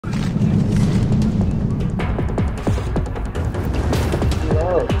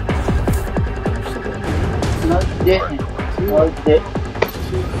didn't. No, you didn't.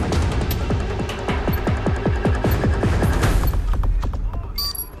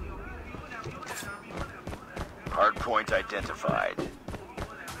 Hardpoint identified.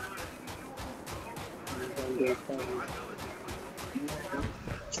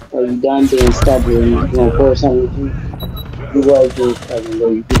 Oh, you done being stubborn. You gonna pour something with you? You was being stubborn, though.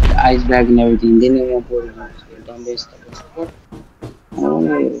 You get the ice bag and everything. Then they won't pour it on. So you done being stubborn. I don't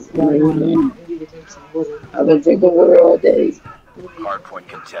know. I've been drinking water all day. Hardpoint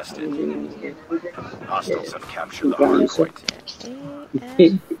contested. Hostiles have Yeah. captured the hardpoint.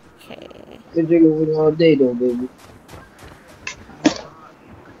 Been drinking water all day, though, baby.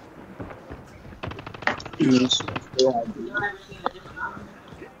 Yes.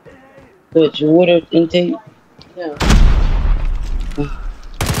 But your water intake? Yeah.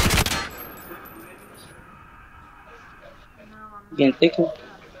 Getting thicker?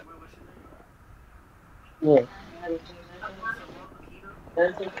 Yeah.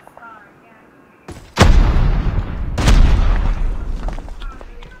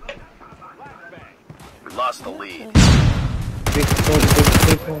 We lost the lead.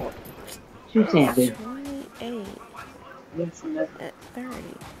 You saying, baby? 28 at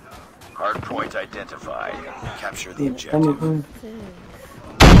 30. Hardpoint identified. Capture the objective.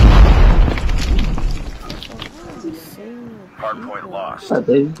 Hardpoint lost. What,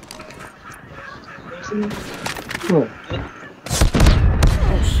 baby? What?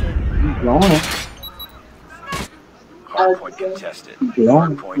 Oh shit. You blowing it. Hardpoint contested.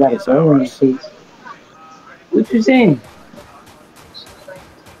 Blowing. Hardpoint is ours. What you saying?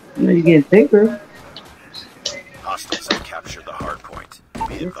 You know you're getting thicker. Hostiles have captured the hardpoint.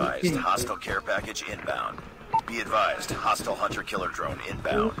 Be advised, hostile care package inbound. Be advised, hostile hunter-killer drone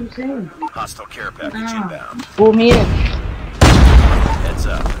inbound. What you saying? Hostile care package inbound. Pull me in. Heads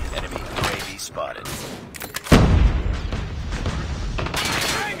up, enemy UAV spotted.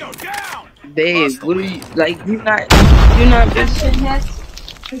 Tango down! Babe, what are you, like, you're not bitching yet?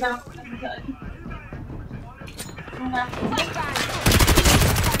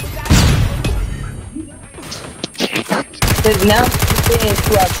 Because now you're saying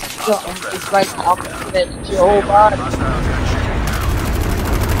you have something, it's like opposite your whole body.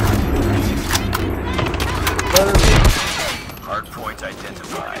 Hardpoint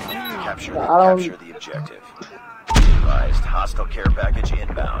identified. Capture the objective. Be advised, hostile care package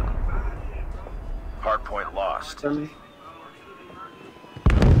inbound. Hardpoint lost.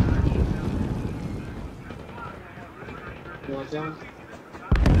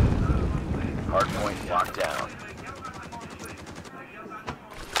 Hardpoint locked down.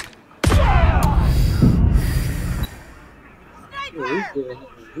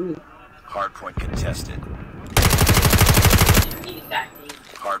 Hardpoint contested.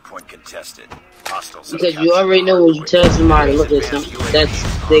 Hardpoint contested. Hostiles. Because you already know when you tell somebody to look at something, that's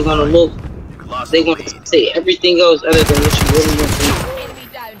they're gonna look. They're gonna say everything else other than what you really want to see.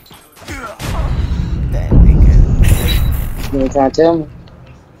 That nigga. You ain't trying to tell me?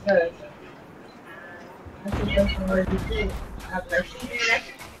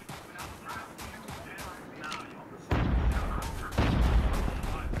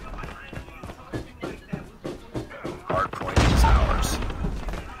 Hardpoint is ours.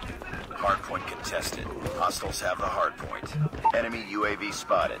 Hardpoint contested. Hostiles have the hardpoint. Enemy UAV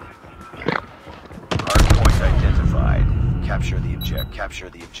spotted. Hardpoint identified. Capture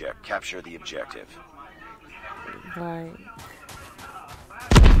the objective. Right.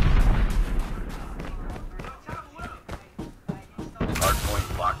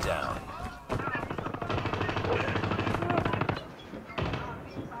 Hardpoint locked down.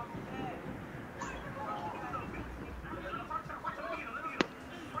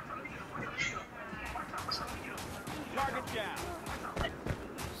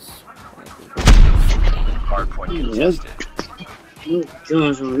 Hardpoint contested.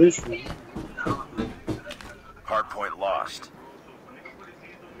 John's on this one. Hardpoint lost.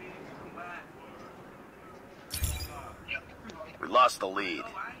 We lost the lead.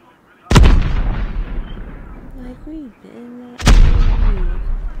 Like we been that.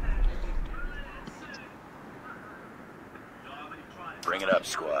 Bring it up,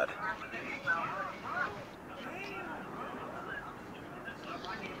 squad.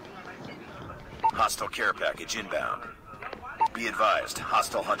 Hostile care package inbound. Be advised,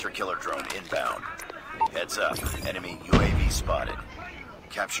 hostile hunter-killer drone inbound. Heads up, enemy UAV spotted.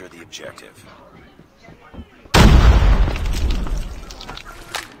 Capture the objective.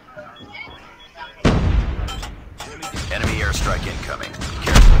 Enemy airstrike incoming.